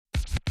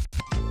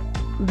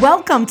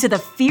Welcome to the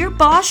Fear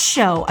Boss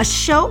Show, a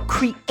show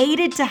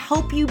created to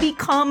help you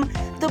become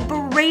the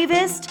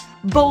bravest,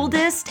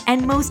 boldest,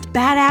 and most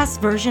badass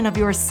version of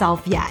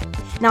yourself yet.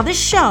 Now, this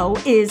show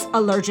is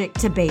allergic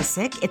to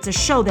basic. It's a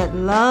show that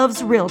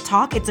loves real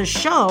talk. It's a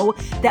show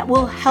that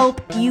will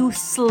help you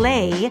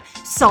slay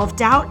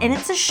self-doubt, and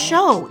it's a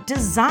show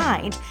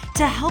designed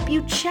to help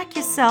you check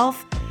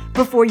yourself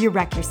before you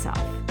wreck yourself.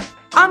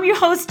 I'm your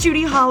host,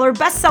 Judy Holler,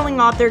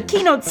 best-selling author,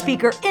 keynote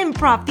speaker,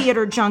 improv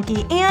theater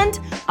junkie, and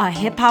a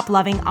hip-hop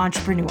loving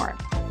entrepreneur.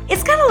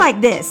 It's kind of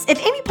like this. If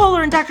Amy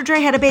Poehler and Dr.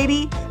 Dre had a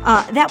baby,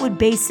 that would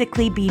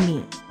basically be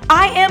me.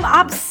 I am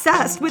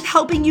obsessed with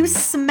helping you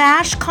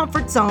smash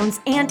comfort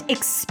zones and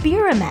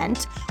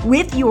experiment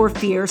with your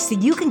fears so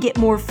you can get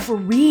more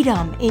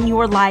freedom in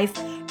your life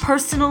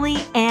personally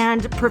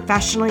and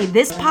professionally.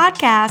 This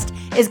podcast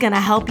is going to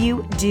help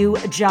you do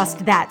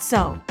just that.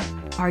 So,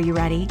 are you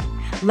ready?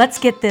 Let's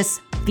get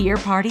this fear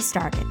party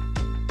started.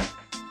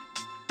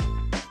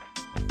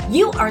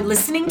 You are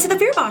listening to The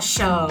Fear Boss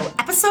Show,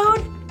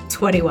 episode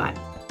 21.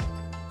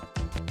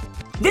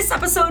 This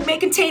episode may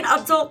contain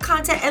adult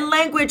content and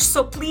language,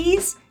 so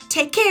please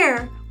take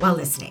care while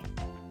listening.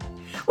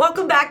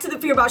 Welcome back to The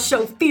Fear Boss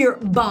Show, Fear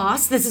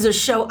Boss. This is a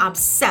show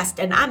obsessed,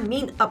 and I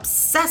mean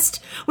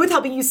obsessed, with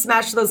helping you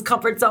smash those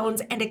comfort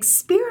zones and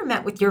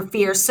experiment with your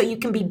fears so you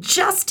can be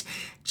just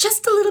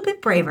a little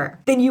bit braver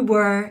than you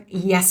were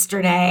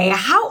yesterday.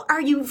 How are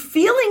you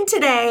feeling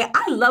today?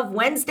 I love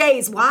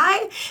Wednesdays.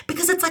 Why?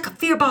 Because it's like a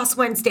Fear Boss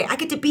Wednesday. I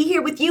get to be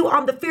here with you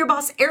on the Fear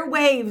Boss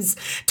airwaves,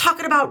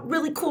 talking about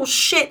really cool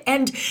shit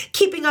and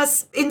keeping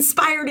us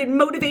inspired and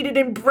motivated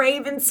and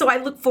brave. And so I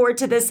look forward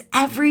to this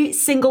every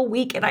single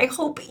week, and I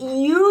hope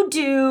you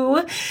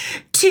do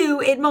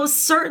too. It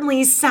most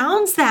certainly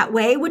sounds that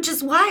way, which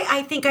is why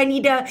I think I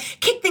need to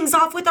kick things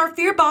off with our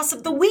Fear Boss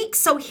of the Week.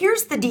 So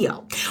here's the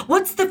deal.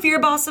 What's the Fear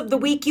Boss of the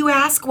Week, you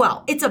ask?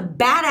 Well, it's a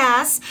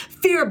badass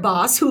fear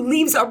boss who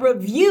leaves a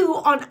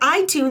review on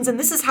iTunes, and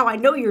this is how I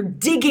know you're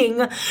digging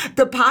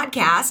the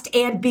podcast.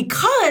 And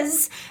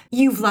because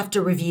you've left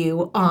a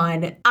review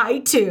on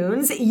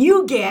iTunes,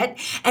 you get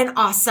an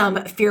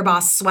awesome Fear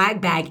Boss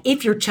swag bag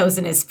if you're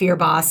chosen as Fear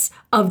Boss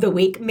of the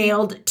Week,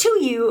 mailed to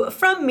you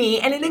from me.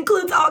 And it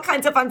includes all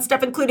kinds of fun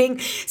stuff, including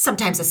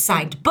sometimes a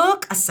signed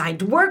book, a signed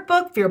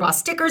workbook, Fear Boss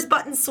stickers,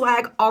 buttons,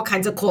 swag, all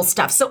kinds of cool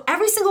stuff. So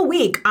every single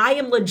week, I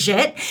am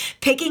legit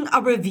picking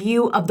a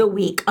review of the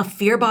week, a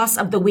Fear Boss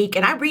of the Week,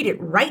 and I read it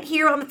right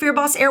here on the Fear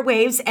Boss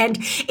airwaves. And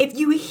if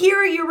you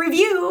hear your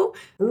review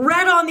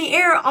read on the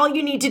air, all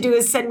you need to do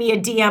is send me a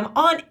DM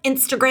on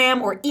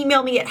Instagram or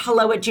email me at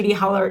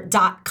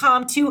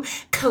hello@judyholler.com to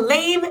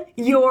claim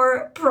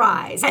your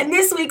prize. And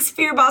this week's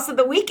Fear Boss of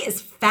the Week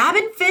is Fab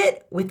and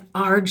Fit with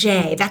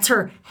RJ. That's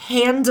her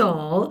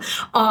handle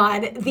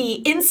on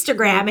the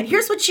Instagram. And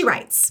here's what she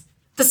writes.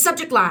 The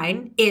subject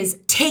line is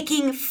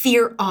taking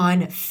fear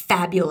on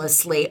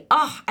fabulously.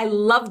 Oh, I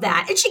love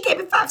that. And she gave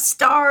it 5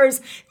 stars.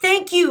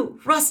 Thank you,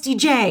 Rusty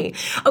J.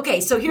 Okay,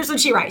 so here's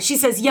what she writes. She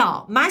says,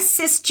 y'all, my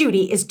sis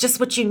Judy is just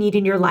what you need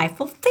in your life.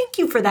 Well, thank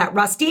you for that,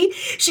 Rusty.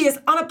 She is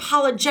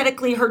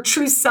unapologetically her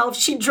true self.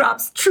 She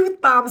drops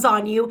truth bombs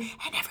on you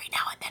and every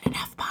now and then an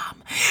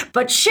F-bomb,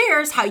 but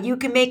shares how you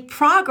can make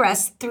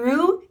progress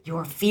through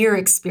your fear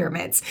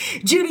experiments.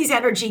 Judy's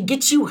energy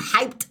gets you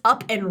hyped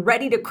up and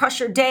ready to crush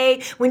your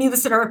day. When you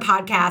listen to her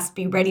podcast,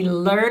 be ready to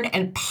learn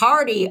and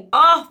party.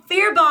 Oh,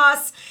 Fear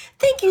Boss,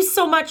 thank you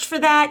so much for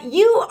that.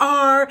 You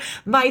are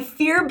my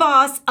Fear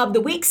Boss of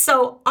the Week.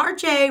 So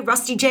RJ,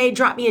 Rusty J,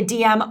 drop me a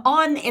DM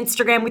on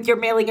Instagram with your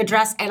mailing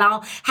address, and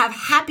I'll have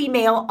happy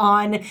mail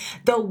on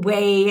the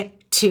way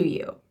to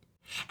you.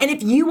 And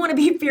if you want to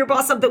be Fear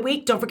Boss of the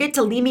Week, don't forget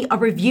to leave me a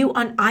review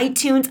on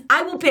iTunes.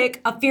 I will pick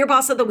a Fear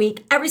Boss of the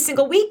Week every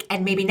single week,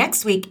 and maybe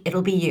next week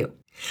it'll be you.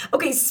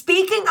 Okay,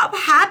 speaking of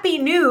happy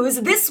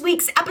news, this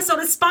week's episode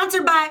is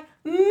sponsored by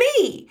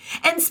me,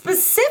 and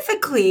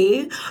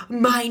specifically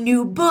my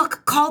new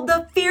book called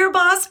The Fear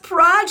Boss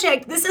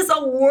Project. This is a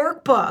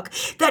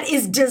workbook that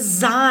is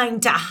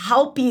designed to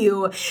help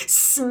you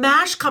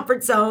smash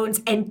comfort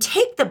zones and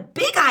take the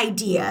big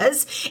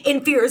ideas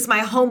in Fear is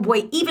My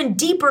Homeboy even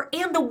deeper.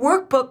 And the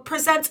workbook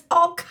presents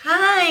all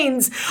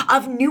kinds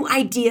of new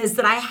ideas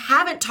that I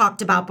haven't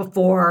talked about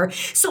before.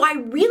 So I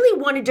really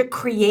wanted to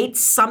create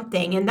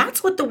something, and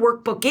that's what the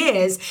workbook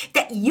is,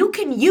 that you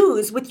can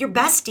use with your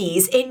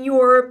besties in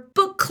your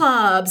book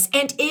clubs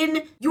and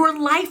in your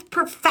life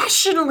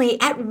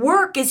professionally at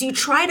work as you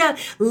try to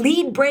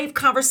lead brave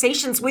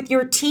conversations with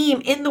your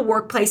team in the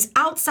workplace,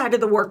 outside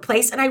of the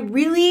workplace. And I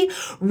really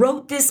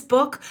wrote this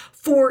book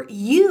for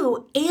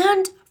you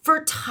and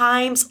for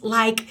times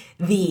like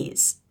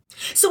these.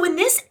 So in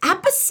this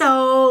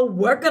episode,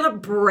 we're going to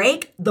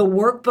break the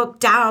workbook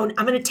down.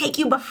 I'm going to take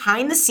you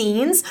behind the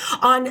scenes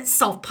on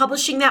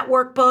self-publishing that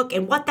workbook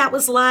and what that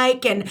was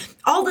like and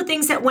all the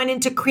things that went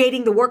into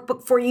creating the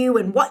workbook for you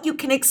and what you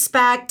can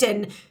expect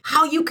and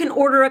how you can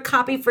order a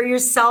copy for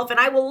yourself. And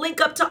I will link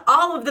up to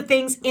all of the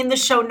things in the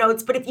show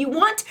notes. But if you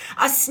want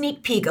a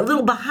sneak peek, a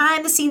little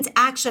behind the scenes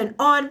action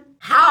on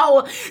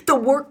how the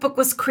workbook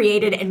was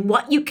created, and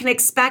what you can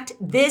expect,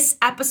 this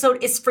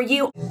episode is for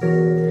you.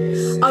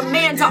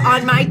 Amanda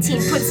on my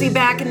team puts me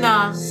back in the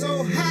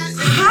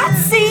hot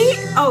seat.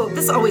 Oh,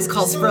 this always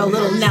calls for a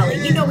little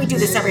Nelly. You know we do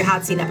this every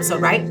hot seat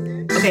episode, right?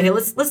 Okay,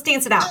 let's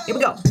dance it out. Here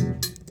we go.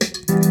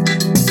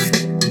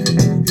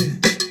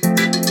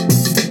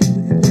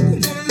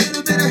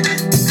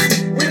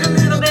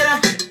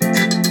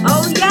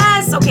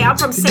 Okay, I'm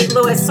from St.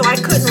 Louis, so I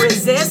couldn't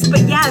resist.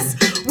 But yes,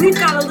 we've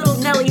got a little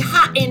Nelly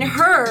hot in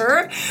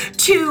her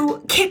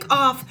to kick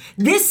off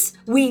this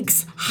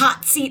week's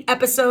hot seat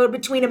episode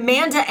between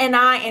Amanda and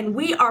I, and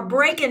we are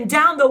breaking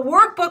down the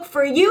workbook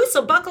for you.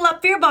 So buckle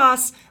up, Fear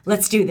Boss.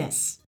 Let's do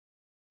this.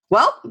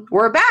 Well,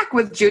 we're back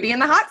with Judy in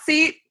the hot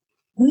seat.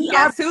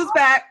 Guess who's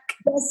back?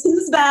 Guess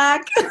who's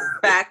back?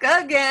 Back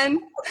again.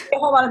 Okay,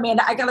 hold on,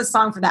 Amanda. I got a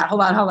song for that.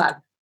 Hold on.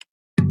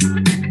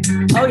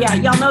 Oh yeah,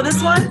 y'all know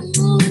this one?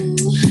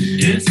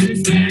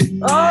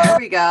 Oh, there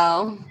we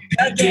go.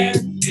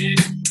 Again.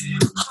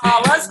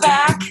 Holla's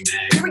back.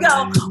 Here we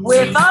go.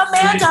 With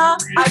Amanda.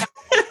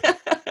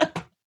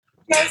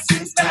 Guess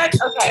who's back?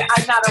 Okay,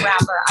 I'm not a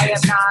rapper. I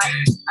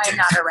am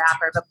not a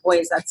rapper, but boy,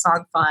 is that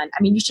song fun.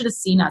 I mean, you should have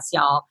seen us,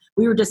 y'all.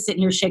 We were just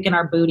sitting here shaking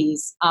our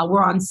booties.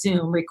 We're on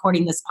Zoom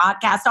recording this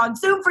podcast on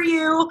Zoom for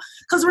you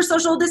because we're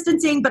social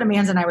distancing, but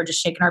Amanda and I were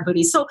just shaking our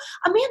booties. So,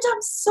 Amanda,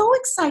 I'm so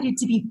excited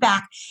to be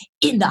back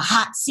in the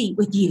hot seat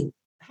with you.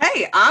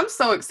 Hey, I'm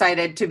so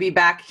excited to be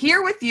back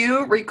here with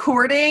you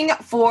recording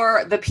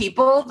for the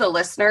people, the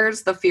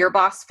listeners, the Fear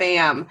Boss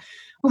fam.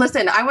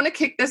 Listen, I want to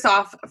kick this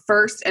off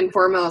first and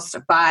foremost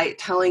by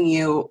telling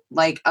you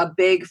like a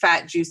big,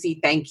 fat, juicy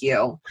thank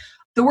you.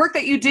 The work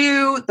that you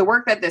do, the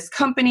work that this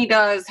company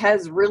does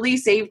has really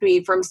saved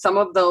me from some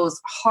of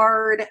those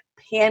hard,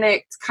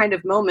 panicked kind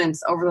of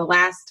moments over the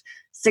last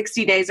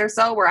 60 days or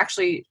so.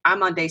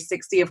 I'm on day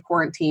 60 of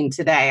quarantine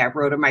today. I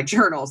wrote in my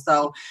journal.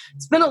 So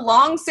it's been a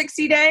long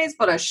 60 days,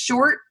 but a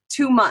short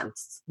 2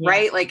 months,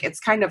 right? Like it's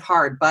kind of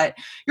hard, but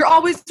you're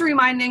always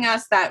reminding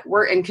us that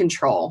we're in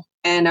control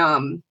and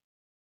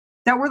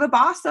that we're the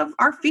boss of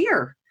our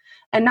fear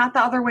and not the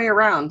other way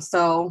around.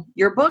 So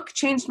your book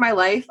changed my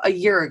life a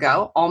year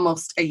ago,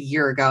 almost a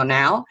year ago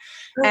now.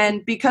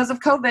 And because of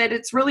COVID,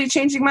 it's really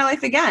changing my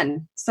life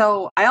again.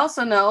 So I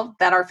also know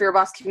that our Fear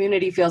Boss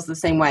community feels the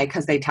same way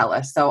because they tell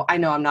us. So I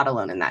know I'm not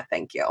alone in that.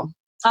 Thank you.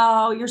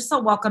 Oh, you're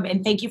so welcome.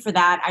 And thank you for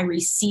that. I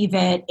receive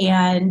it.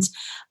 And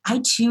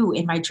I too,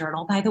 in my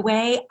journal, by the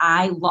way,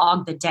 I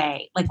log the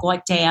day, like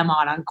what day I'm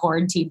on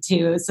quarantine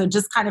too. So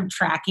just kind of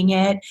tracking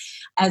it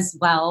as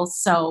well.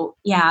 So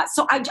yeah,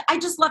 so I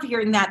just love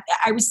hearing that.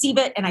 I receive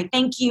it and I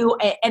thank you.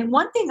 And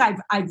one thing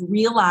I've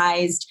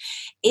realized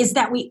is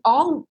that we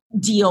all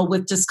deal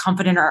with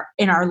discomfort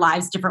in our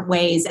lives different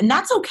ways, and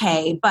that's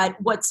okay. But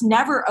what's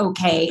never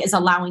okay is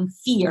allowing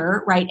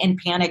fear, right, and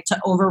panic to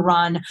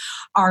overrun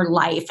our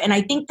life. And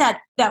I think that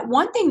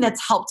one thing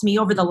that's helped me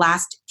over the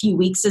last few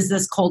weeks is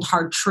this cold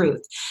hard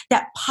truth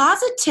that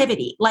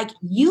positivity, like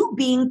you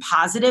being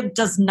positive,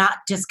 does not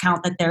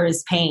discount that there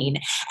is pain.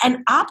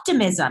 And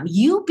optimism,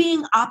 you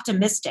being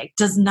optimistic,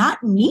 does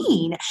not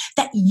mean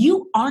that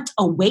you aren't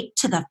awake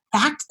to the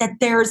fact that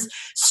there's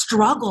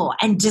struggle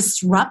and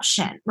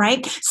disruption,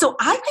 right? So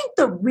I think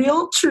the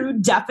real true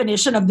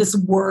definition of this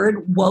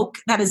word woke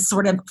that is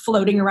sort of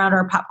floating around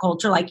our pop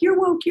culture, like you're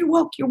woke, you're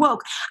woke, you're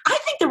woke. I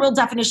think the real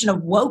definition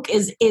of woke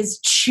is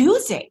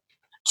choosing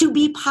to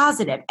be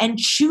positive and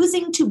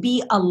choosing to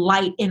be a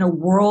light in a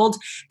world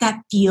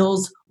that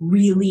feels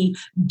really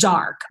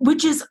dark,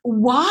 which is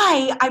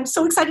why I'm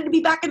so excited to be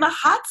back in the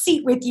hot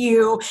seat with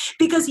you,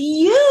 because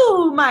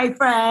you, my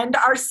friend,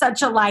 are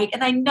such a light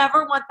and I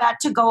never want that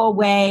to go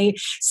away.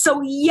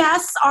 So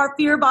yes, our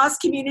Fear Boss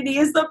community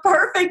is the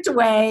perfect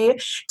way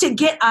to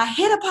get a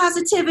hit of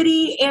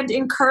positivity and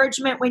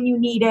encouragement when you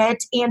need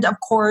it. And of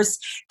course,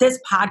 this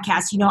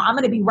podcast, I'm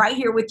going to be right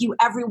here with you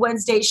every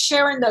Wednesday,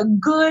 sharing the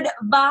good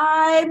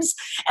vibes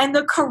and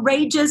the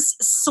courageous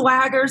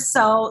swagger.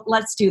 So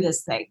let's do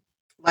this thing.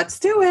 Let's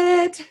do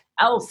it.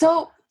 Oh,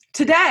 so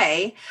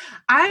today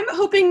I'm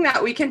hoping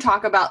that we can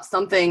talk about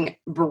something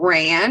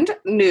brand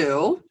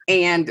new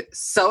and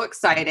so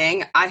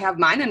exciting. I have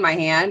mine in my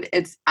hand.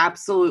 It's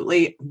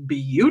absolutely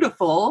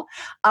beautiful.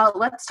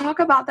 Let's talk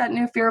about that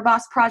new Fear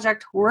Boss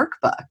Project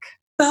workbook.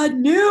 The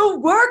new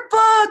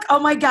workbook. Oh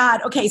my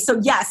God. Okay. So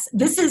yes,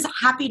 this is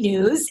happy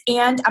news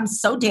and I'm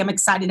so damn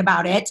excited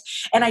about it.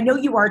 And I know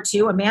you are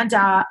too.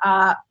 Amanda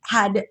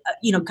had,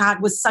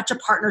 God was such a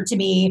partner to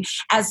me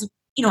as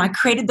I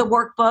created the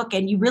workbook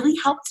and you really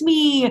helped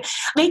me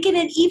make it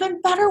an even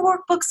better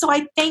workbook. So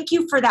I thank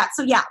you for that.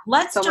 So yeah,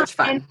 let's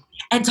jump in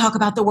and talk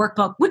about the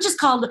workbook, which is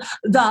called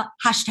the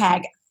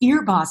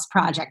 #Fear Boss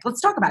Project.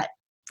 Let's talk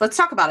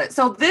about it.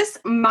 So this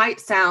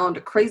might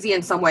sound crazy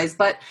in some ways,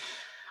 but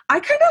I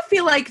kind of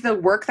feel like the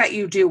work that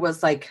you do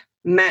was like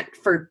meant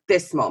for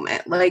this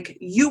moment. Like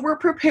you were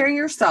preparing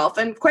yourself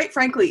and quite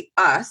frankly,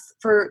 us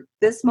for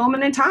this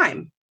moment in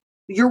time.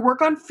 Your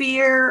work on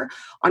fear,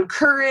 on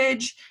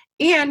courage,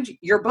 And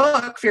your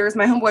book, Fear is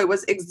My Homeboy,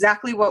 was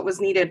exactly what was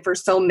needed for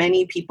so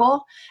many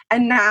people.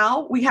 And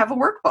now we have a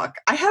workbook.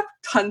 I have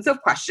tons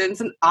of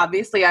questions, and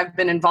obviously I've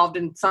been involved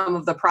in some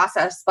of the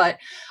process, but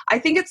I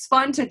think it's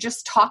fun to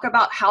just talk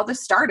about how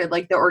this started,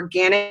 like the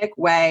organic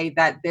way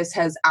that this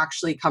has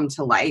actually come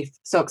to life.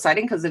 So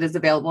exciting because it is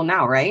available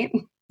now, right?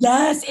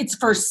 Yes, it's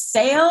for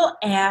sale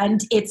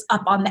and it's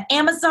up on the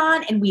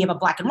Amazon, and we have a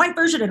black and white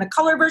version and a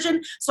color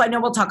version. So I know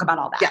we'll talk about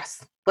all that.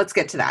 Yes, let's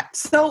get to that.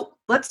 So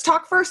let's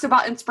talk first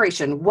about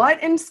inspiration.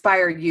 What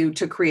inspired you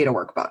to create a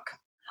workbook?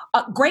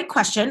 Great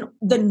question.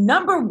 The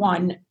number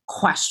one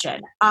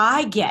question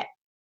I get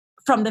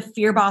from the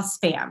Fear Boss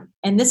fam,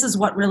 and this is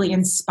what really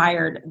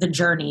inspired the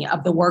journey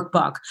of the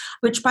workbook,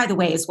 which, by the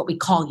way, is what we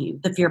call you,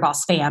 the Fear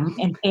Boss fam,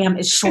 and fam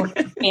is short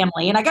for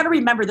family. And I got to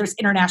remember there's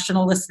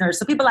international listeners,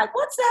 so people are like,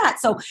 what's that?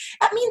 So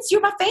that means you're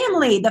my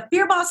family, the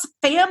Fear Boss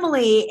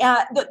family.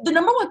 The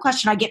number one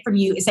question I get from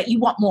you is that you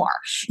want more.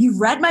 You've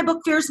read my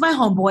book, Fear is My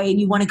Homeboy,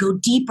 and you want to go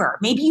deeper.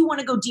 Maybe you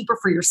want to go deeper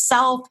for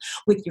yourself,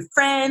 with your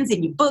friends,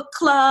 in your book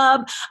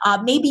club.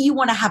 Maybe you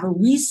want to have a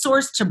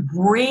resource to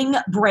bring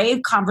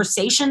brave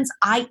conversations,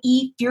 i.e.,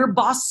 Fear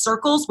Boss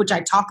circles, which I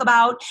talk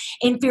about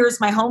in Fear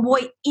is My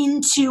Homeboy,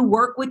 into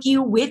work with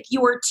you, with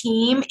your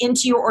team,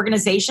 into your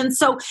organization.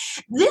 So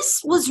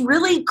this was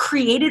really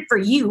created for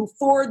you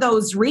for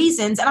those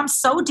reasons. And I'm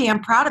so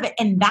damn proud of it.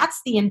 And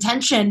that's the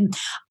intention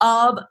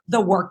of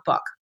the workbook.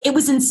 It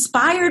was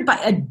inspired by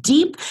a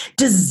deep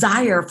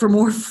desire for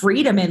more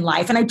freedom in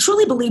life. And I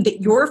truly believe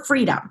that your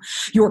freedom,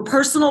 your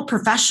personal,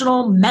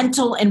 professional,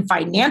 mental, and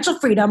financial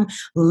freedom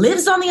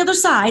lives on the other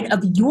side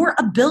of your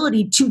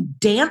ability to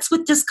dance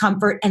with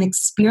discomfort and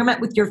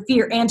experiment with your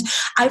fear. And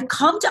I've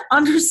come to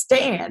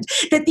understand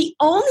that the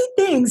only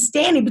thing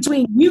standing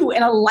between you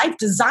and a life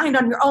designed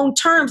on your own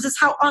terms is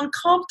how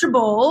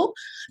uncomfortable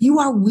you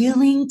are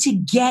willing to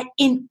get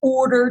in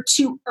order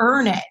to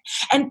earn it.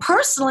 And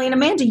personally, and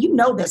Amanda, you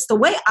know this, the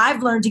way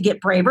I've learned to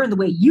get braver, and the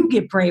way you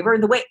get braver,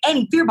 and the way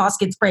any Fear Boss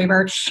gets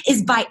braver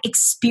is by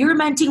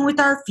experimenting with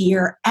our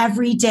fear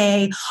every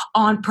day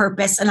on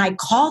purpose. And I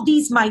call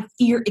these my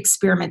fear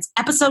experiments.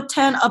 Episode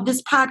 10 of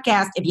this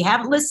podcast, if you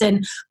haven't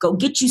listened, go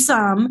get you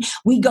some.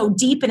 We go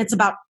deep, and it's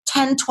about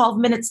 10, 12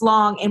 minutes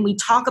long, and we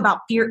talk about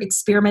fear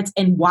experiments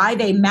and why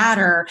they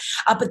matter.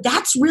 But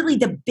that's really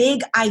the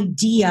big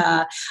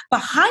idea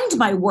behind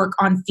my work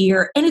on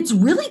fear. And it's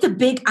really the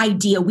big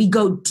idea we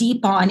go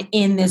deep on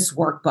in this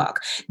workbook.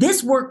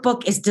 This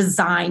workbook is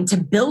designed to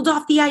build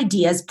off the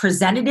ideas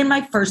presented in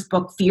my first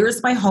book, Fear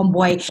is My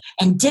Homeboy,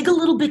 and dig a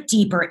little bit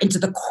deeper into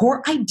the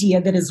core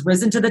idea that has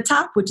risen to the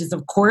top, which is,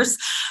 of course,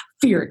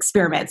 fear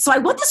experiments. So I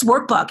want this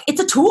workbook.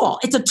 It's a tool.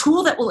 It's a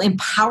tool that will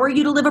empower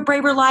you to live a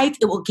braver life.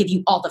 It will give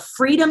you all the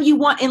freedom you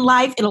want in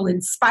life. It'll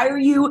inspire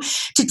you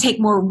to take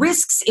more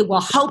risks. It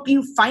will help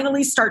you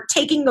finally start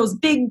taking those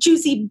big,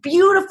 juicy,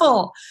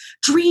 beautiful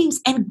dreams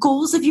and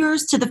goals of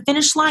yours to the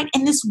finish line.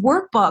 And this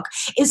workbook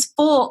is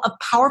full of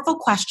powerful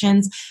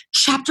questions,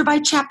 chapter by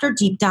chapter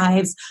deep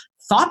dives,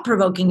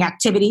 thought-provoking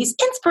activities,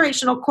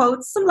 inspirational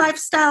quotes, some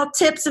lifestyle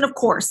tips, and of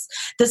course,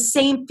 the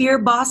same Fear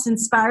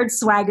Boss-inspired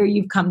swagger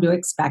you've come to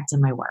expect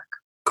in my work.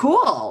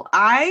 Cool.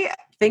 I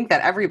think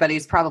that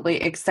everybody's probably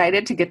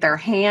excited to get their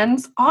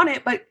hands on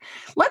it, but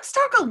let's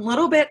talk a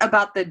little bit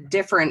about the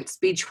difference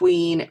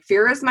between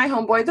Fear is My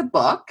Homeboy, the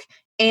book,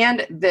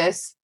 and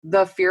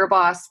the Fear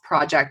Boss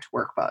Project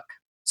workbook.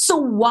 So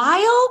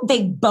while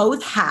they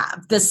both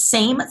have the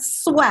same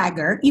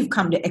swagger you've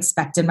come to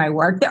expect in my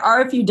work, there are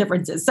a few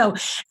differences. So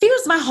Fear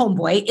is My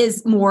Homeboy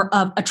is more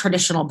of a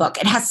traditional book.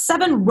 It has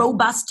 7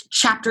 robust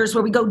chapters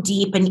where we go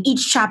deep, and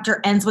each chapter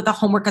ends with a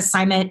homework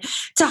assignment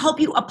to help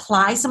you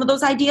apply some of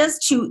those ideas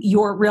to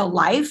your real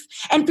life.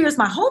 And Fear is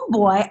My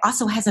Homeboy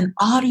also has an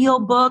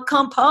audiobook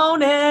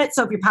component.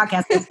 So if your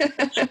podcast is,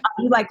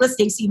 you like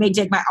listening, so you may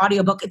dig my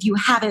audiobook if you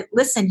haven't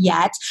listened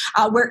yet,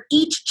 where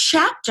each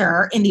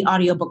chapter in the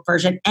audiobook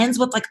version ends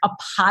with like a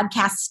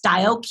podcast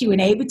style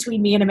Q&A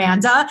between me and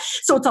Amanda.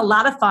 So it's a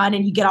lot of fun,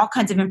 and you get all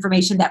kinds of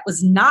information that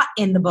was not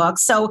in the book.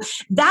 So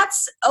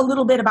that's a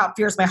little bit about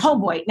Fear is My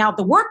Homeboy. Now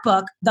the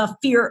workbook, the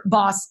Fear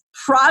Boss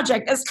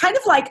Project, is kind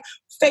of like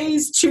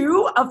phase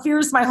 2 of Fear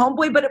is My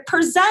Homeboy, but it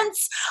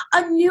presents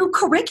a new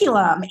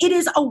curriculum. It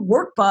is a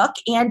workbook,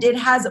 and it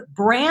has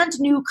brand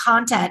new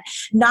content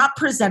not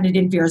presented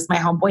in Fear is My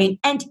Homeboy.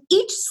 And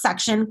each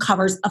section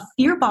covers a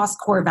Fear Boss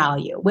core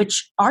value,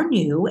 which are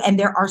new, and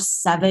there are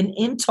 7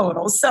 in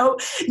total. So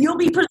you'll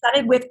be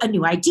presented with a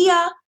new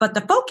idea, but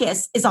the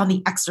focus is on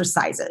the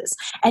exercises.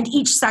 And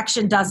each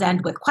section does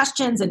end with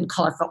questions and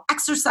colorful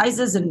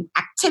exercises and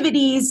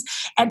activities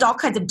and all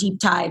kinds of deep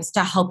dives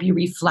to help you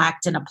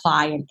reflect and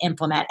apply and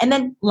implement. And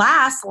then the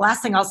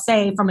last thing I'll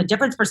say from a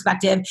difference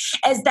perspective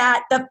is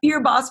that the Fear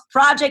Boss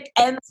Project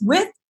ends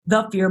with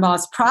the Fear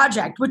Boss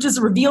Project, which is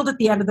revealed at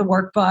the end of the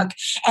workbook.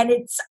 And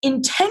its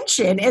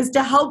intention is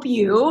to help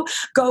you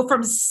go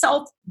from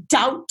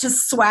self-doubt to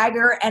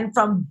swagger and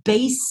from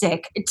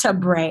basic to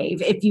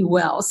brave, if you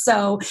will.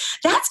 So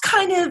that's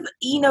kind of,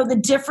 the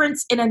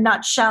difference in a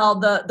nutshell.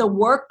 The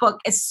workbook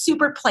is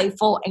super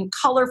playful and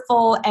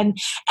colorful and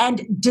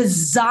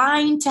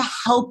designed to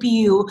help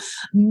you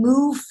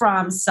move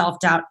from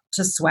self-doubt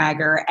to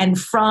swagger and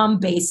from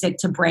basic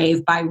to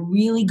brave by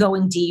really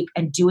going deep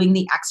and doing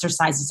the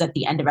exercises at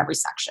the end of every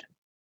section.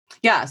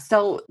 Yeah.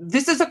 So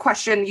this is a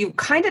question, you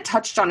kind of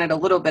touched on it a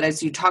little bit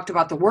as you talked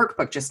about the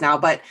workbook just now,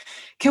 but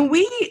can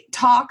we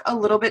talk a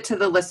little bit to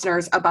the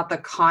listeners about the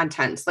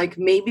contents? Like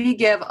maybe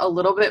give a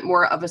little bit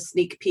more of a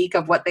sneak peek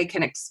of what they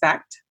can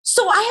expect?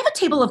 So I have a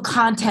table of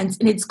contents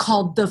and it's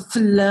called the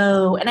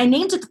flow. And I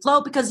named it the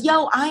flow because,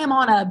 I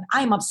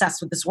am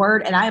obsessed with this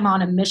word and I am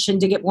on a mission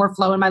to get more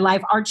flow in my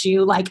life. Aren't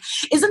you? Like,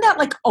 isn't that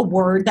like a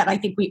word that I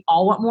think we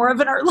all want more of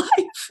in our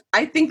life?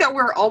 I think that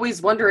we're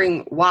always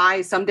wondering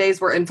why some days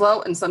we're in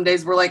flow and some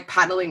days we're like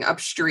paddling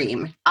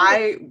upstream.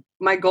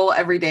 My goal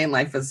every day in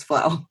life is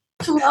flow.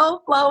 Flow,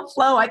 flow,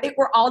 flow. I think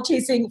we're all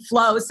chasing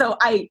flow. So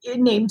I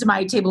named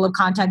my table of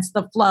contents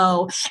the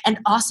flow. And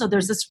also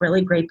there's this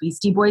really great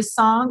Beastie Boys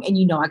song. And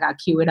I got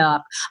to cue it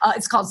up.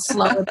 It's called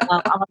Slow and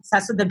Flow. I'm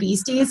obsessed with the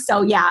Beasties.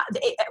 So yeah.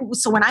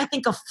 So when I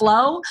think of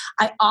flow,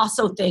 I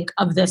also think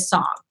of this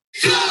song.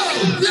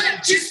 Flow,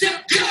 let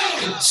yourself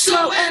go.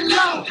 Slow and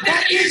low,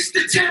 that is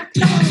the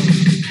tempo.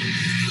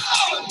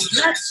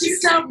 Let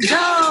yourself go.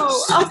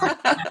 Oh,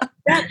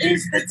 that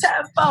is the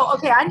tempo.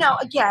 Okay, I know.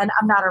 Again,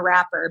 I'm not a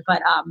rapper,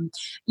 but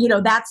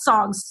that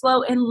song,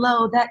 slow and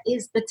low, that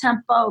is the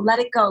tempo. Let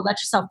it go.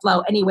 Let yourself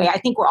flow. Anyway, I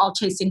think we're all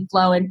chasing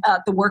flow, and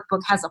the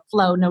workbook has a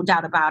flow, no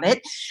doubt about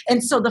it.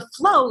 And so the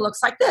flow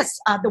looks like this.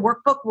 The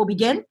workbook will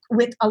begin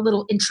with a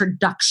little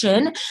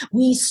introduction.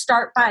 We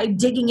start by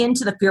digging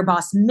into the Fear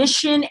Boss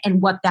mission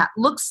and what that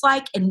looks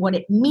like and what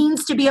it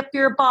means to be a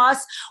Fear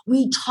Boss.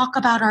 We talk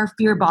about our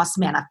Fear Boss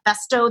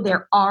manifesto.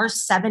 There are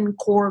 7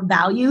 core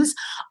values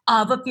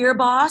of a Fear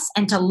Boss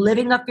and to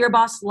living a Fear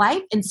Boss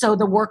life. And so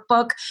the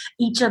workbook,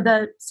 each of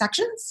the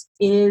sections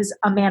is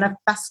a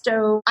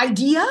manifesto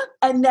idea.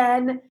 And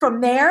then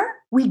from there,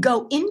 we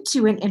go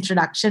into an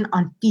introduction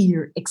on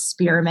fear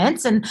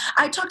experiments. And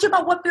I talked to you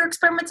about what fear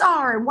experiments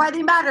are and why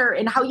they matter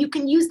and how you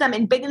can use them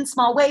in big and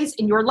small ways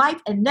in your life.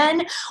 And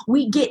then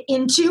we get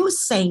into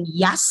saying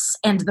yes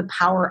and the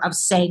power of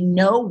saying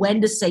no,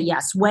 when to say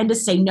yes, when to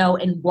say no,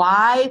 and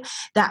why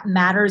that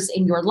matters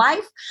in your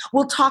life.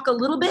 We'll talk a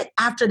little bit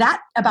after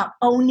that about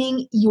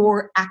owning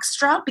your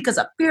extra, because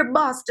a Fear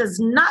Boss does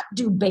not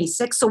do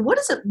basics. So what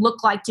does it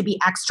look like to be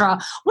extra?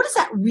 What does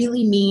that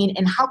really mean?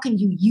 And how can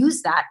you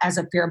use that as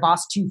a Fear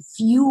Boss to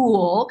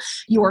fuel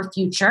your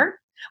future?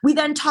 We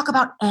then talk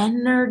about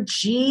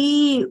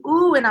energy.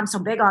 Ooh, and I'm so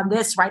big on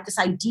this, right? This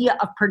idea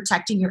of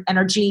protecting your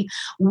energy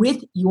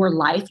with your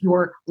life,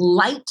 your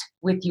light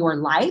with your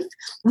life.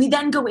 We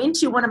then go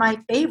into one of my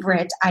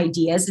favorite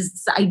ideas, is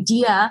this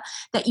idea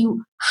that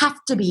you have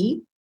to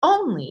be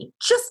only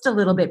just a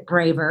little bit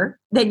braver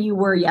than you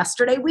were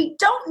yesterday. We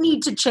don't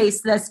need to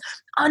chase this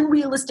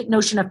unrealistic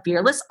notion of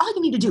fearless. All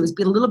you need to do is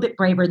be a little bit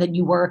braver than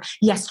you were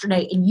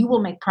yesterday, and you will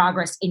make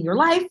progress in your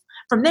life.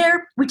 From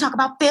there, we talk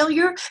about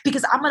failure,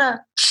 because I'm going to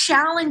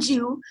challenge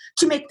you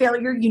to make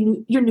failure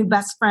your new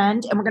best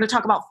friend. And we're going to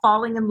talk about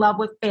falling in love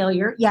with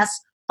failure. Yes,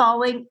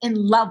 falling in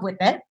love with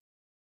it.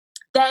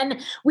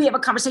 Then we have a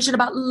conversation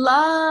about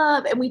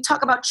love, and we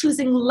talk about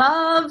choosing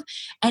love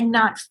and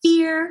not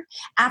fear.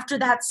 After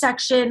that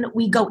section,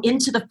 we go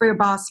into the Fear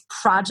Boss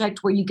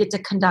Project, where you get to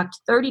conduct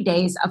 30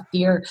 days of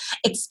fear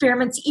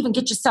experiments, even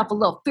get yourself a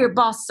little Fear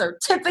Boss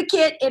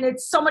certificate, and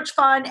it's so much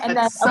fun. And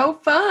That's so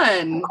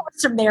fun.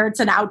 From there, it's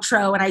an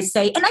outro, and I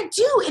say, and I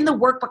do in the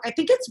workbook, I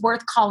think it's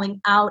worth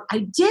calling out, I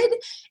did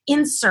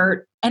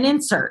insert an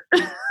insert.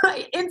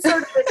 I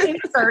inserted an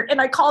insert,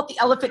 and I call it the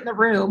elephant in the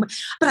room.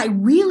 But I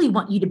really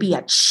want you to be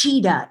a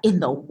cheetah in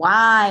the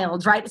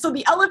wild, right? So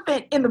the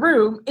elephant in the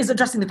room is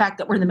addressing the fact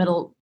that we're in the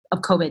middle of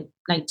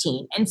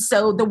COVID-19. And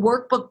so the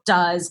workbook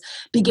does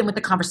begin with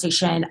the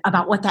conversation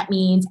about what that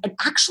means and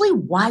actually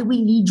why we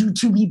need you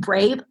to be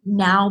brave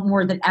now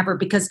more than ever,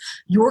 because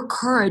your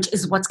courage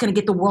is what's going to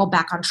get the world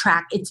back on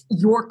track. It's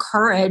your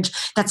courage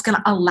that's going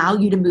to allow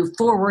you to move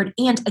forward.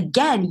 And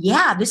again,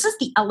 yeah, this is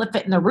the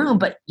elephant in the room,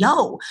 but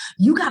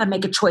you got to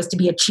make a choice to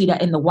be a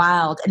cheetah in the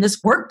wild. And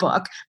this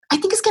workbook, I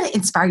think, is going to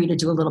inspire you to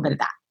do a little bit of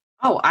that.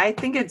 Oh, I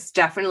think it's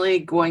definitely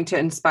going to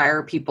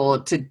inspire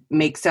people to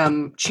make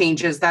some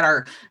changes that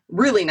are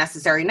really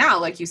necessary now.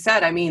 Like you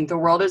said, I mean, the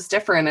world is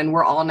different and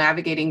we're all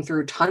navigating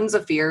through tons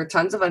of fear,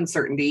 tons of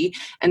uncertainty.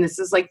 And this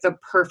is like the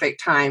perfect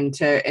time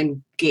to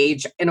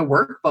engage in a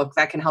workbook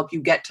that can help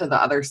you get to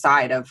the other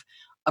side of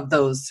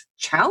those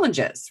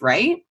challenges,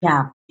 right?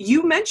 Yeah.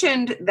 You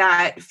mentioned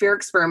that fear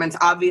experiments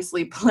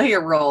obviously play a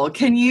role.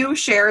 Can you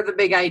share the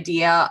big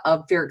idea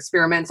of fear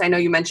experiments? I know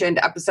you mentioned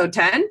episode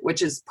 10,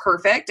 which is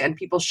perfect, and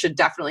people should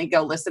definitely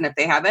go listen if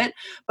they haven't.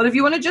 But if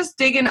you want to just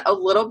dig in a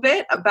little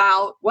bit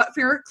about what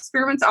fear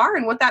experiments are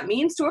and what that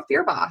means to a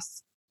Fear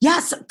Boss.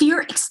 Yes,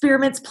 fear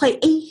experiments play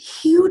a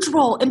huge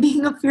role in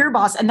being a fear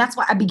boss. And that's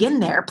why I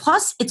begin there.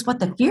 Plus, it's what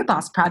the Fear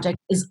Boss Project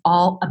is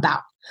all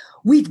about.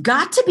 We've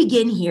got to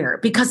begin here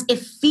because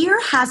if fear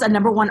has a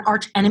number one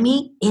arch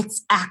enemy,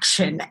 it's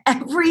action.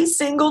 Every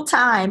single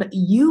time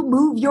you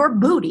move your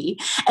booty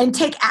and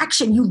take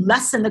action, you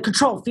lessen the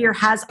control fear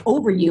has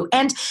over you.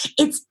 And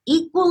it's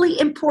equally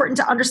important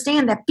to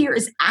understand that fear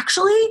is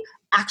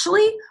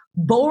actually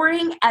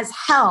boring as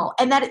hell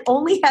and that it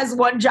only has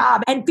one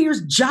job, and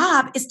fear's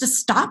job is to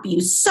stop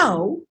you.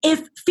 So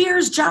if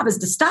fear's job is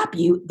to stop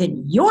you,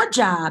 then your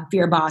job,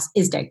 fear boss,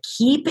 is to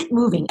keep it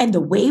moving. And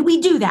the way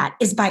we do that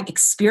is by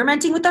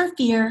experimenting with our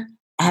fear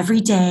every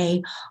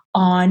day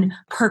on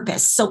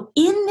purpose. So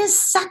in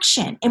this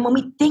section, and when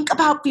we think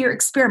about fear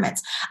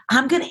experiments,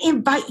 I'm going to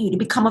invite you to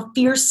become a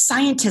fear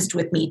scientist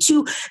with me,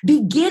 to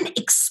begin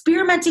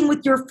experimenting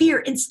with your fear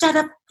instead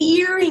of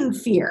fearing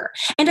fear.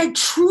 And I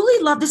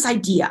truly love this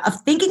idea of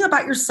thinking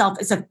about yourself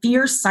as a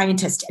fear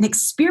scientist and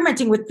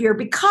experimenting with fear,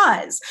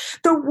 because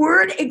the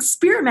word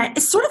experiment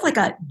is sort of like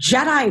a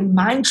Jedi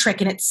mind trick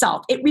in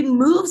itself. It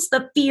removes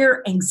the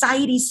fear,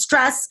 anxiety,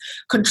 stress,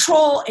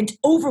 control, and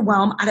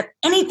overwhelm out of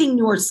anything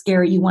new or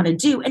scary you want to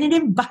do. And it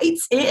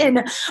invites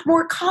in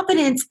more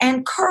confidence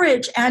and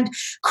courage and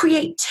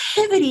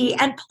creativity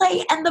and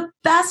play. And the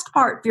best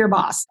part, Fear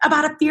Boss,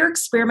 about a fear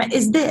experiment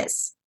is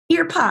this.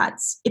 Ear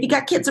pods. If you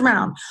got kids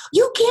around,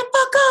 you can't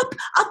fuck up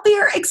a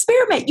fear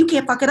experiment. You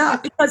can't fuck it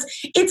up because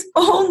it's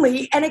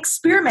only an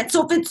experiment.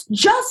 So if it's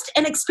just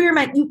an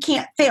experiment, you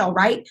can't fail,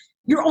 right?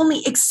 You're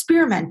only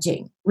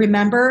experimenting,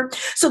 remember?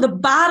 So the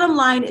bottom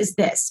line is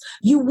this.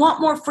 You want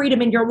more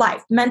freedom in your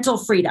life, mental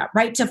freedom,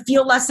 right? To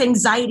feel less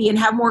anxiety and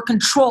have more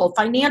control,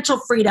 financial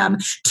freedom,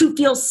 to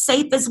feel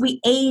safe as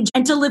we age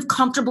and to live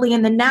comfortably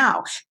in the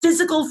now,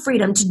 physical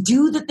freedom to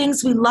do the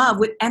things we love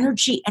with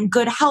energy and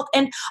good health,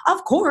 and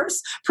of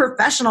course,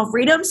 professional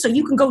freedom so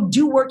you can go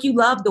do work you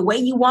love the way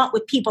you want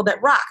with people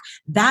that rock.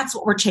 That's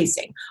what we're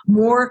chasing,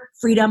 more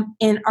freedom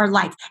in our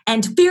life.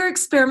 And fear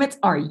experiments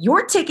are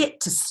your ticket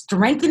to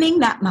strengthening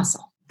that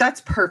muscle.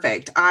 That's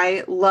perfect.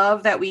 I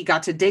love that we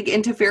got to dig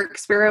into fear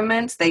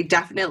experiments. They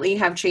definitely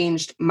have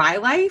changed my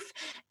life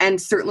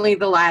and certainly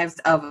the lives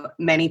of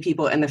many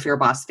people in the Fear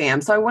Boss fam.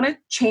 So I want to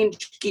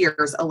change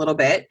gears a little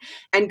bit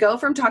and go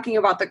from talking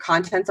about the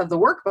contents of the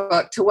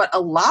workbook to what a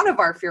lot of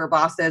our Fear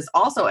Bosses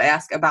also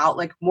ask about,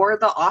 like more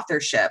the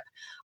authorship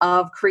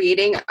of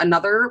creating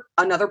another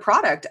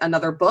product,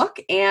 another book,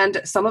 and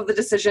some of the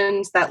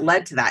decisions that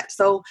led to that.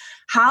 So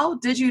how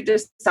did you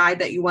decide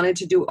that you wanted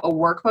to do a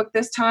workbook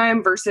this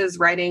time versus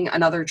writing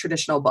another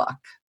traditional book?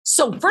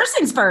 So first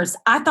things first,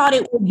 I thought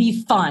it would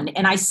be fun.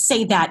 And I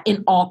say that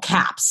in all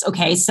caps.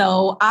 Okay.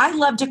 So I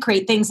love to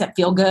create things that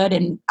feel good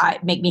and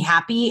make me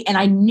happy. And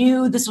I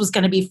knew this was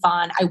going to be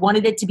fun. I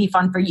wanted it to be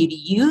fun for you to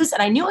use.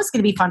 And I knew it was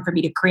going to be fun for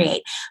me to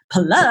create.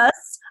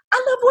 Plus,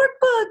 I love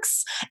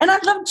workbooks and I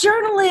love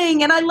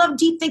journaling and I love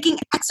deep thinking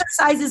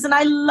exercises and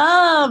I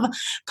love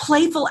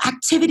playful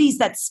activities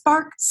that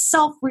spark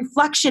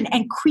self-reflection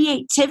and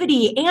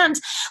creativity. And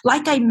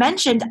like I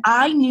mentioned,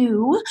 I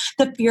knew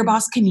the Fear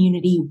Boss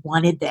community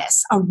wanted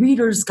this, a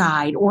reader's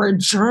guide or a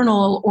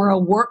journal or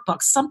a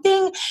workbook,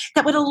 something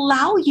that would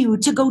allow you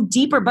to go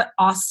deeper, but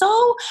also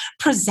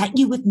present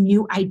you with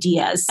new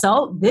ideas.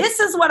 So this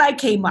is what I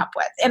came up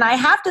with. And I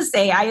have to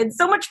say, I had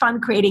so much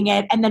fun creating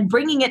it and then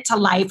bringing it to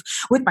life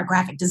with my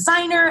graphic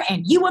designer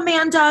and you,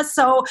 Amanda.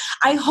 So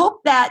I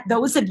hope that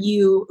those of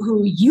you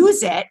who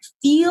use it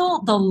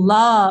feel the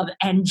love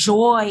and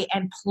joy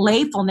and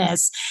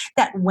playfulness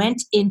that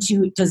went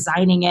into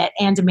designing it.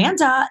 And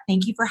Amanda,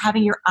 thank you for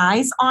having your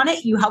eyes on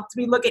it. You helped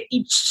me look at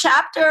each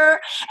chapter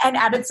and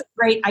added some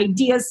great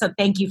ideas. So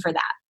thank you for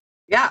that.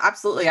 Yeah,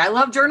 absolutely. I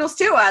love journals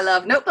too. I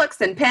love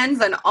notebooks and pens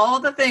and all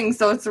the things.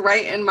 So it's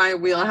right in my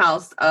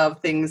wheelhouse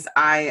of things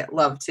I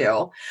love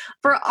too.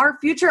 For our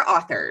future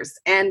authors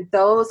and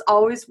those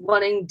always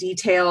wanting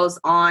details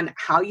on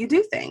how you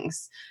do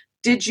things,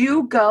 did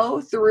you go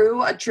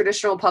through a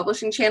traditional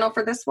publishing channel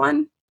for this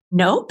one?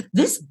 Nope.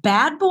 This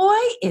bad boy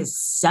is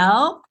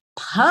self-published.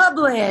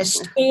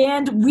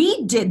 And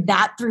we did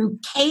that through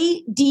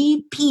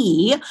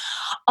KDP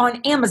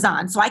on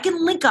Amazon. So I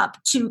can link up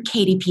to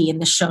KDP in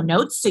the show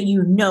notes so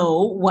you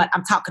know what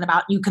I'm talking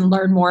about. You can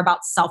learn more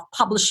about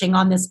self-publishing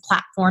on this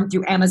platform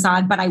through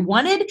Amazon. But I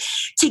wanted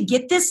to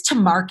get this to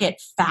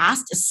market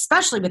fast,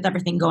 especially with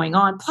everything going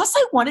on. Plus,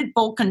 I wanted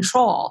full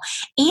control.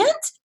 And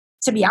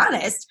to be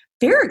honest,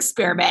 fear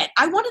experiment.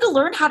 I wanted to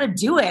learn how to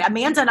do it.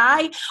 Amanda and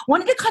I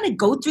wanted to kind of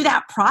go through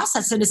that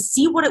process and to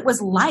see what it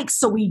was like.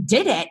 So we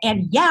did it.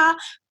 And yeah,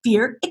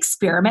 fear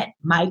experiment,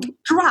 mic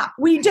drop.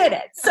 We did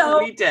it. So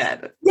we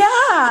did.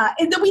 Yeah.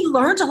 And then we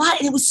learned a lot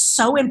and it was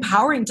so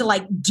empowering to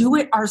like do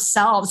it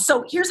ourselves.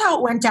 So here's how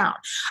it went down.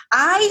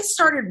 I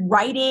started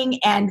writing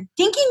and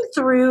thinking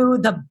through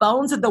the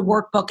bones of the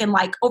workbook in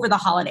like over the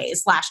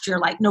holidays last year,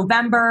 like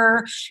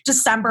November,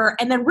 December,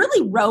 and then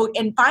really wrote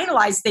and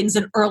finalized things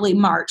in early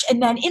March.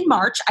 And then in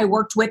March, I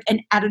worked with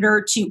an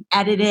editor to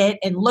edit it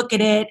and look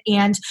at it.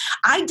 And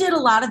I did a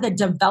lot of the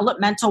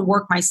developmental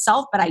work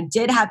myself, but I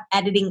did have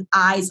editing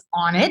eyes eyes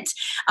on it.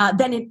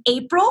 Then in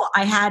April,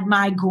 I had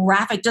my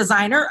graphic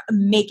designer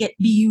make it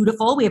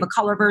beautiful. We have a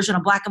color version,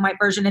 a black and white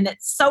version, and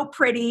it's so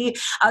pretty.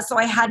 So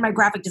I had my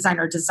graphic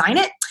designer design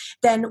it.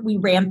 Then we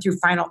ran through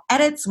final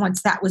edits.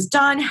 Once that was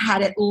done,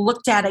 had it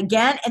looked at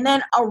again. And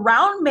then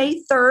around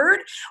May 3rd,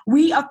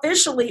 we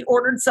officially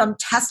ordered some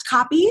test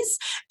copies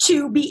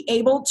to be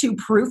able to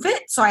proof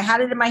it. So I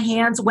had it in my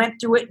hands, went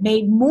through it,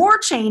 made more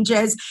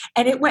changes,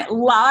 and it went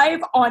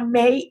live on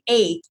May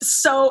 8th.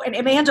 So, and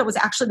Amanda was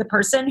actually the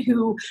person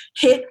who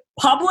hit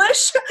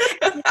publish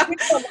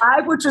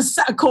live, which was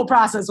a cool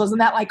process. Wasn't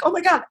that like, oh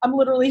my God, I'm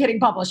literally hitting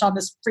publish on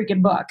this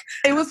freaking book.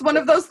 It was one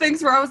of those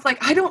things where I was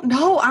like, I don't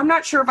know. I'm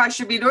not sure if I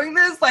should be doing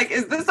this. Like,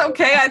 is this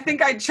okay? I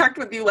think I checked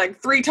with you like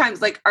 3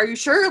 times. Like, are you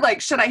sure?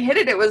 Like, should I hit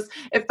it?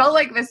 It felt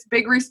like this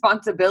big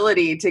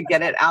responsibility to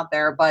get it out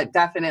there, but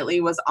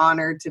definitely was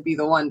honored to be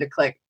the one to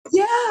click.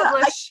 Yeah.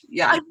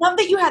 I love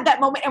that you had that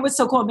moment. It was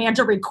so cool.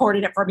 Amanda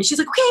recorded it for me. She's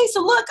like, okay,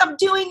 so look, I'm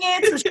doing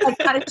it. So she like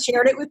kind of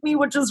shared it with me,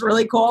 which was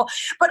really cool.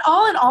 But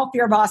all in all,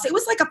 Fear Boss, it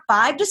was like a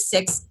 5 to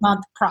 6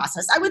 month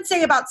process. I would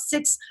say about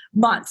 6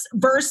 months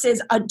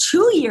versus a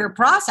 2-year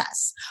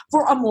process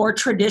for a more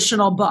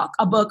traditional book,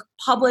 a book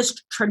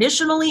published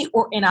traditionally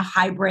or in a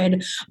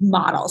hybrid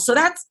model. So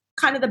that's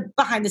kind of the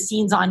behind the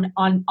scenes on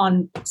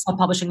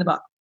self-publishing the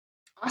book.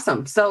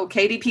 Awesome. So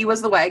KDP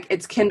was the way.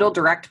 It's Kindle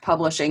Direct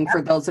Publishing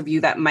for those of you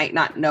that might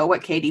not know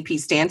what KDP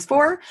stands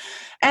for.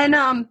 And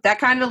that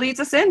kind of leads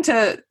us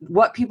into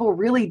what people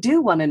really do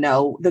want to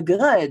know, the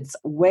goods.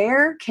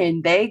 Where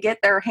can they get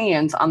their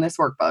hands on this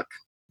workbook?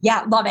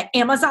 Yeah, love it.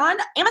 Amazon.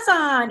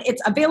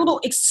 It's available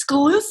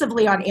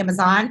exclusively on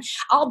Amazon.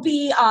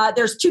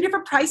 There's 2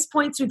 different price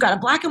points. We've got a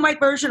black and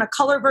white version, a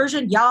color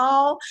version.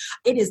 Y'all,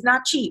 it is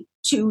not cheap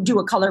to do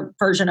a color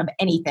version of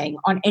anything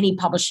on any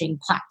publishing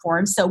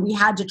platform. So we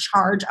had to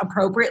charge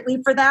appropriately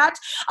for that.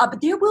 But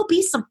there will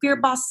be some Fear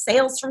Boss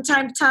sales from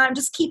time to time.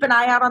 Just keep an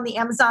eye out on the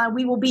Amazon.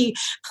 We will be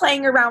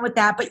playing around with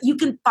that, but you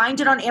can find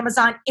it on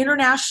Amazon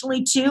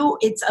internationally too.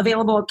 It's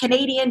available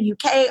Canadian,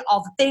 UK,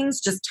 all the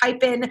things. Just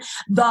type in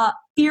the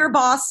Fear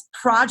Boss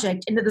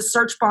Project into the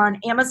search bar on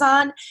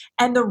Amazon,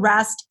 and the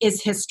rest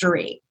is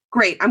history.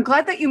 Great. I'm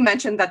glad that you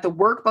mentioned that the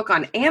workbook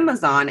on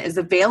Amazon is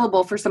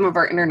available for some of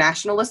our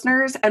international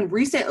listeners. And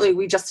recently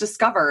we just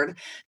discovered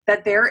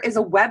that there is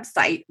a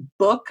website,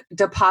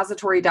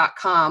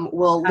 bookdepository.com.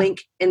 We'll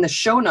link in the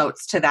show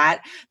notes to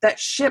that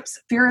ships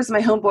Fear is My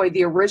Homeboy,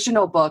 the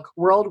original book,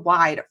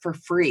 worldwide for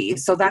free.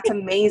 So that's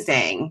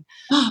amazing.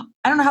 I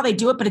don't know how they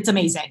do it, but it's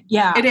amazing.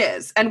 Yeah. It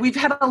is. And we've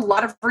had a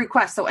lot of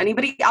requests. So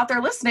anybody out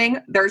there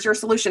listening, there's your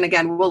solution.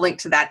 Again, we'll link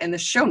to that in the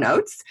show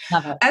notes.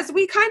 Love it. As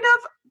we kind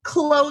of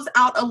close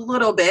out a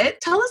little bit,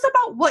 tell us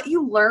about what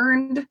you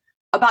learned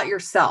about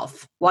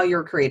yourself while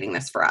you're creating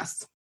this for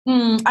us.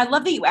 I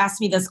love that you asked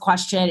me this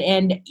question.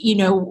 And,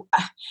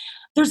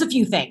 there's a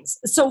few things.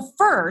 So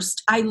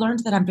first, I learned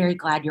that I'm very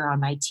glad you're on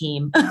my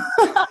team.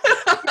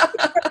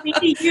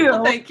 You.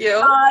 Well, thank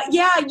you.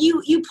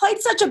 You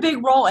played such a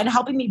big role in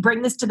helping me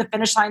bring this to the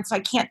finish line. So I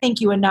can't thank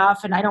you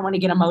enough. And I don't want to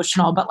get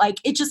emotional, but I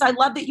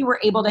love that you were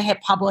able to hit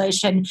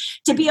publish and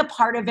to be a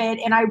part of it.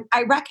 And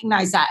I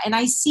recognize that. And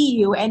I see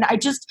you. And I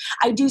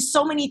do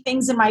so many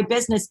things in my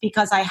business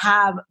because I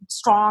have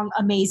strong,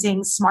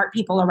 amazing, smart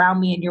people around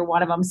me. And you're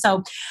one of them.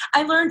 So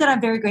I learned that I'm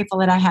very grateful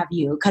that I have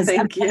you because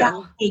I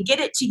get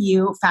it to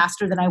you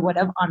faster than I would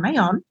have on my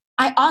own.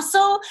 I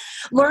also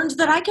learned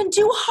that I can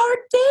do hard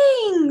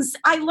things.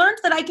 I learned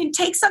that I can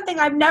take something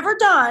I've never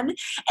done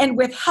and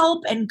with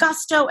help and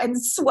gusto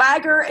and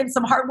swagger and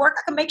some hard work,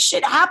 I can make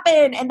shit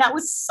happen. And that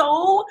was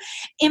so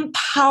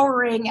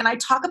empowering. And I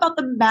talk about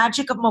the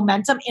magic of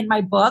momentum in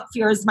my book,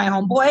 Fear is My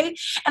Homeboy.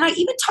 And I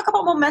even talk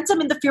about momentum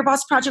in the Fear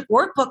Boss Project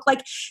workbook.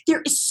 Like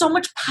there is so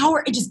much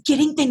power in just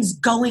getting things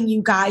going,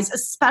 you guys,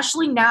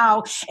 especially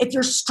now if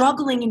you're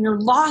struggling and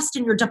you're lost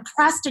and you're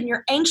depressed and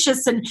you're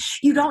anxious and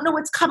you don't know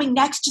what's coming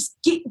next. Just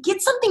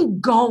get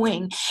something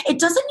going. It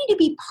doesn't need to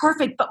be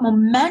perfect, but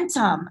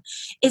momentum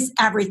is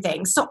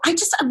everything. So I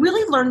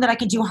really learned that I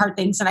can do hard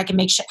things and I can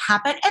make shit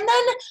happen. And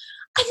then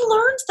I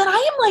learned that I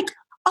am like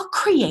a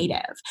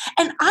creative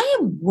and I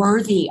am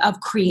worthy of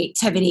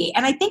creativity.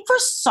 And I think for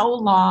so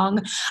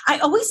long, I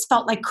always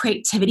felt like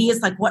creativity is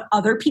like what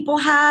other people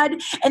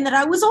had. And that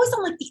I was always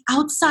on like the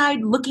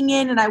outside looking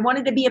in and I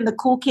wanted to be in the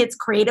cool kids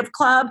creative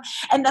club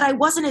and that I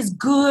wasn't as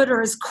good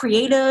or as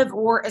creative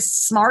or as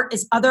smart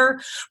as other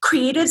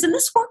creatives. And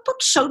this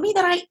workbook showed me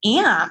that I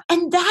am.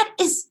 And that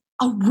is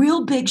a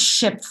real big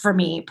shift for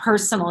me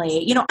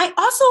personally. I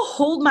also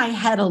hold my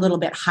head a little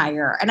bit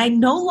higher and I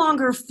no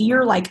longer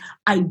fear like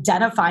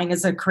identifying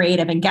as a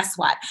creative. And guess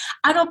what?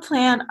 I don't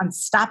plan on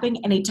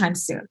stopping anytime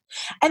soon.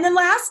 And then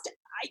last,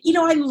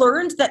 I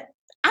learned that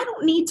I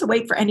don't need to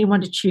wait for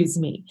anyone to choose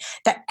me.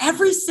 That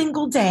every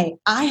single day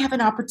I have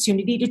an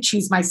opportunity to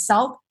choose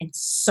myself, and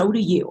so do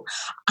you.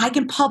 I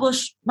can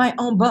publish my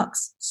own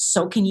books,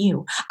 so can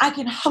you. I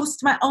can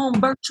host my own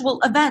virtual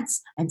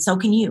events, and so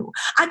can you.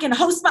 I can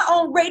host my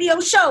own radio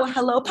show,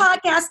 hello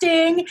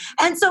podcasting,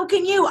 and so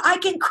can you. I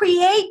can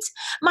create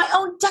my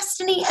own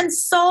destiny, and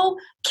so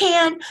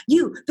can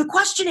you. The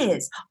question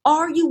is,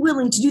 are you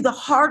willing to do the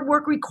hard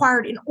work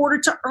required in order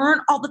to earn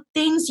all the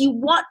things you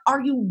want?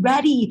 Are you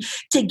ready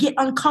to get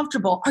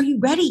uncomfortable? Are you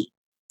ready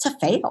to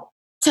fail?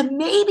 To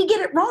maybe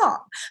get it wrong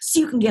so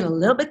you can get a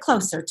little bit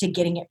closer to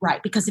getting it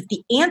right? Because if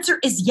the answer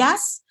is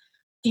yes,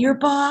 Fear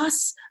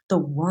Boss, the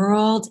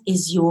world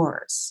is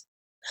yours.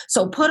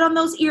 So put on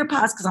those ear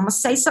pods because I'm going to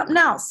say something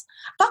else.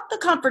 Fuck the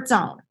comfort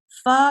zone.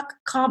 Fuck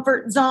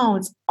comfort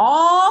zones.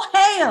 All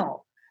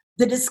hail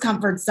the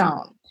discomfort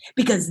zone.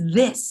 Because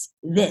this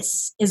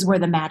is where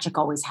the magic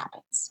always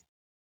happens.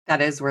 That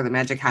is where the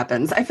magic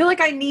happens. I feel like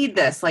I need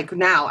this. Like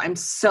now, I'm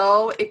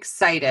so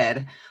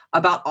excited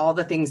about all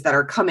the things that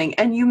are coming.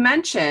 And you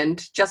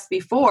mentioned just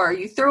before,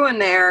 you threw in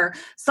there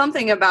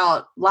something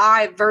about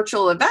live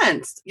virtual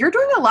events. You're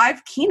doing a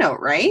live keynote,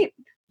 right?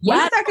 Yes.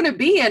 What is that going to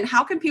be and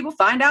how can people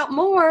find out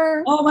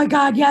more? Oh my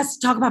God, yes.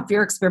 Talk about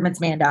fear experiments,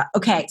 Amanda.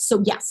 Okay,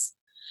 so yes.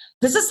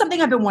 This is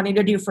something I've been wanting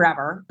to do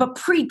forever, but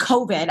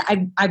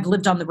pre-COVID, I've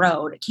lived on the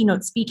road.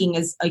 Keynote speaking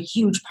is a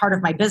huge part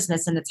of my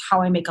business and it's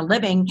how I make a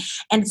living.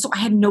 And so I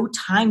had no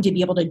time to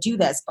be able to do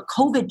this, but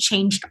COVID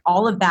changed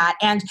all of that.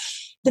 And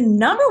the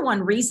number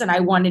one reason I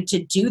wanted to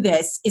do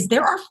this is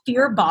there are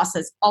fear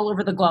bosses all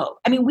over the globe.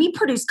 I mean, we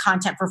produce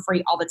content for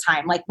free all the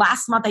time. Like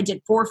last month, I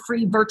did 4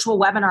 free virtual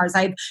webinars.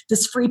 I have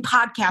this free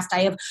podcast. I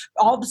have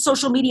all the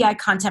social media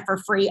content for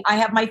free. I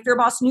have my Fear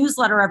Boss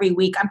newsletter every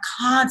week. I'm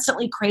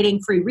constantly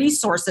creating free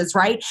resources,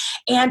 right?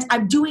 And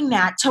I'm doing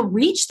that to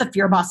reach the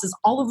fear bosses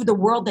all over the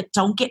world that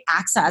don't get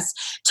access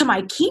to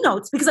my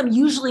keynotes because I'm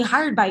usually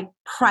hired by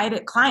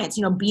private clients,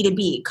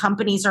 B2B.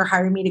 Companies are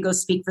hiring me to go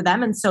speak for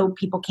them. And so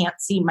people can't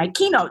see my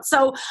keynote.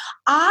 So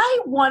I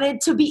wanted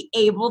to be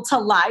able to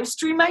live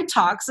stream my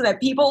talk so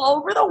that people all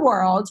over the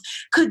world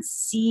could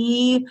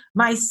see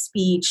my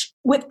speech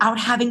without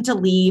having to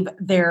leave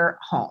their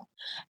home.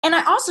 And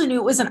I also knew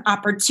it was an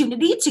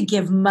opportunity to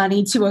give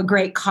money to a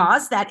great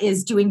cause that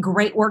is doing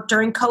great work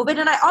during COVID.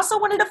 And I also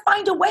wanted to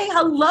find a way,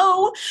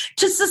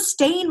 to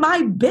sustain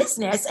my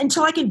business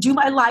until I can do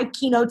my live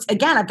keynotes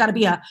again. I've got to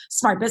be a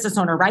smart business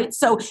owner, right?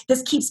 So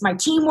this keeps my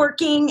team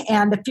working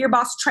and the Fear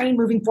Boss train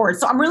moving forward.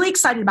 So I'm really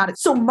excited about it.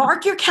 So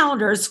mark your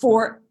calendars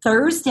for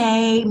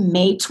Thursday,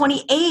 May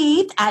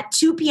 28th at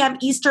 2 p.m.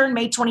 Eastern.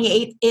 May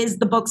 28th is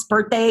the book's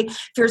birthday.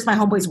 Fear's my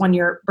homeboy's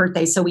 1-year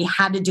birthday, so we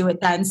had to do it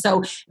then.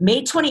 So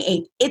May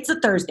 28th, it's a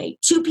Thursday,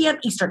 2 p.m.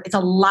 Eastern. It's a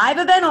live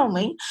event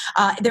only.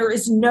 There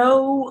is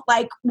no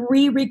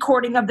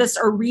re-recording of this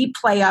or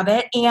replay of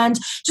it. And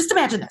just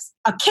imagine this,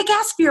 a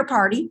kick-ass fear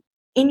party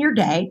in your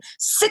day,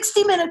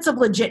 60 minutes of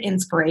legit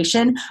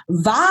inspiration,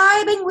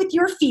 vibing with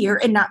your fear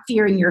and not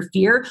fearing your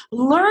fear,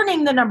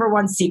 learning the number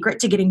one secret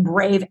to getting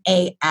brave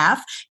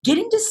AF,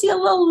 getting to see a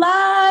little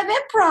live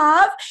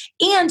improv,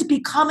 and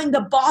becoming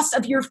the boss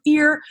of your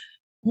fear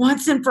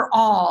once and for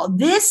all.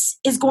 This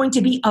is going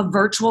to be a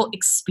virtual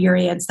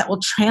experience that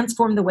will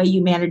transform the way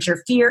you manage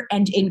your fear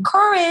and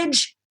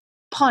encourage,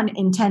 pun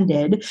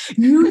intended,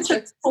 you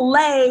to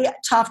slay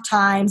tough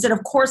times. And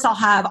of course, I'll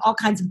have all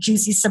kinds of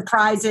juicy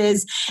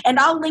surprises and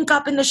I'll link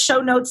up in the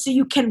show notes so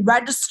you can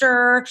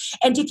register.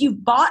 And if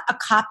you've bought a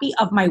copy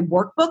of my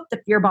workbook,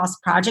 The Fear Boss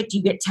Project,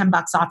 you get $10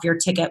 off your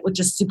ticket, which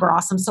is super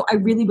awesome. So I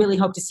really, really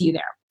hope to see you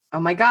there. Oh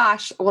my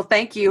gosh. Well,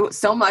 thank you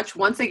so much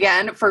once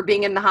again for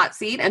being in the hot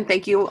seat. And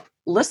thank you,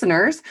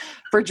 listeners,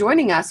 for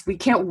joining us. We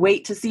can't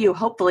wait to see you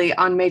hopefully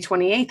on May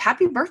 28th.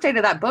 Happy birthday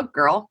to that book,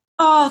 girl.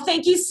 Oh,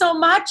 thank you so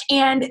much.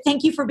 And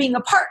thank you for being a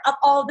part of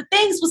all the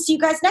things. We'll see you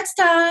guys next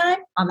time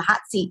on the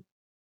hot seat.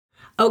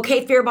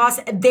 Okay, Fear Boss,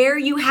 there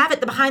you have it,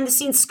 the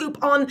behind-the-scenes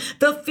scoop on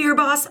the Fear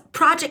Boss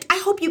Project. I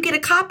hope you get a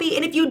copy,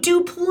 and if you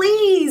do,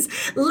 please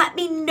let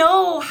me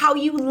know how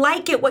you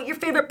like it, what your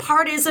favorite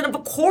part is, and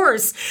of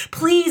course,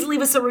 please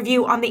leave us a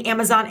review on the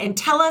Amazon and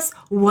tell us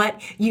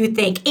what you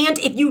think. And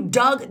if you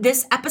dug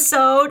this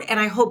episode, and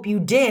I hope you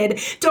did,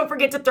 don't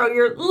forget to throw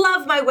your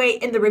love my way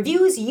in the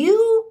reviews.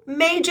 You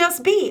may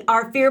just be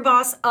our Fear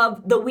Boss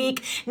of the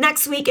week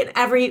next week, and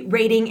every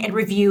rating and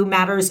review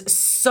matters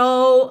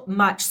so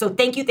much. So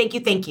thank you.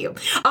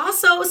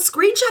 Also,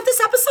 screenshot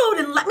this episode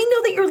and let me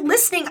know that you're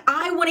listening.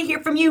 I want to hear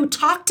from you.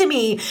 Talk to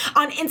me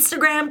on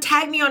Instagram,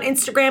 tag me on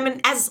Instagram.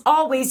 And as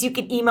always, you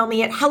can email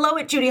me at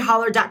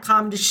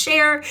hello@judyholler.com to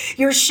share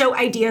your show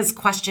ideas,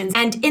 questions,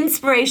 and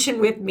inspiration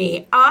with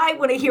me. I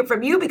want to hear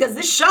from you because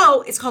this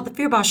show is called The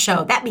Fear Boss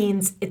Show. That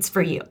means it's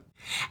for you.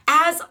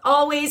 As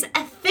always,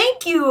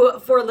 thank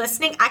you for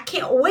listening. I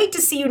can't wait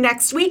to see you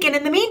next week. And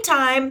in the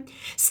meantime,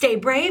 stay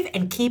brave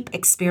and keep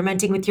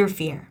experimenting with your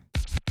fear.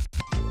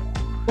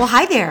 Well,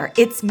 hi there.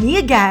 It's me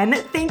again.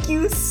 Thank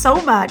you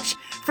so much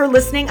for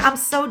listening. I'm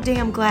so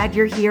damn glad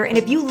you're here. And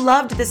if you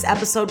loved this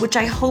episode, which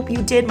I hope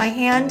you did, my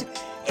hand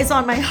is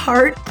on my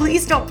heart.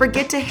 Please don't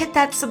forget to hit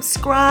that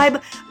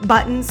subscribe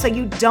button so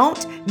you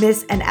don't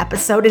miss an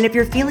episode. And if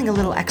you're feeling a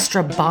little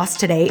extra boss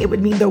today, it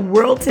would mean the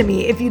world to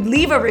me if you'd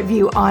leave a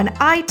review on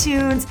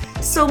iTunes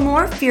so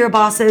more fear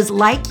bosses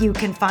like you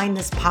can find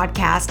this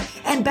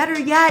podcast. And better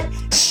yet,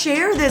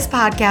 share this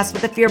podcast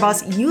with a fear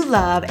boss you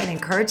love and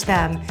encourage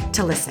them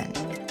to listen.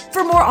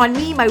 For more on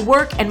me, my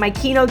work, and my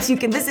keynotes, you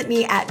can visit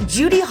me at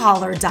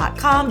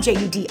judyholler.com,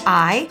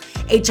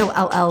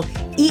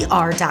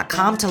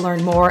 JUDIHOLLER.com to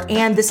learn more.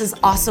 And this is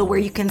also where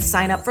you can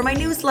sign up for my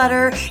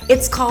newsletter.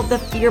 It's called The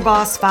Fear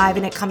Boss 5,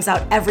 and it comes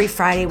out every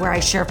Friday where I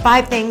share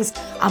 5 things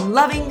I'm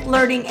loving,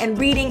 learning, and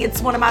reading.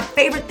 It's one of my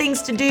favorite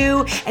things to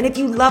do. And if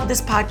you love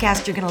this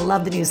podcast, you're going to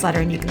love the newsletter,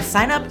 and you can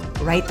sign up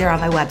right there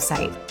on my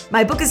website.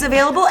 My book is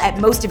available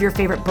at most of your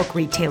favorite book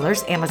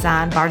retailers,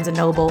 Amazon, Barnes &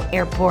 Noble,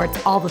 airports,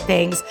 all the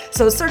things.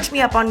 So search me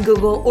up on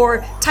Google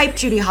or type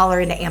Judy Holler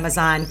into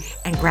Amazon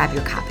and grab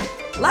your copy.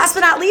 Last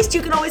but not least,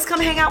 you can always come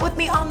hang out with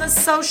me on the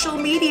social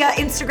media.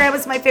 Instagram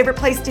is my favorite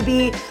place to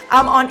be.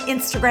 I'm on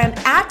Instagram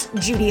at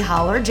Judy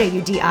Holler,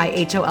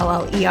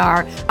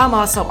 JUDIHOLLER. I'm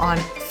also on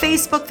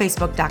Facebook,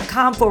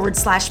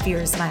 facebook.com/fear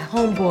is my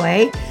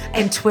homeboy,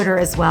 and Twitter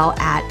as well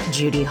at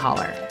Judy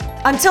Holler.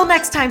 Until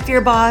next time,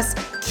 Fear Boss,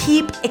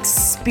 keep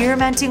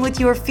experimenting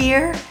with your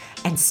fear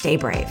and stay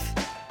brave.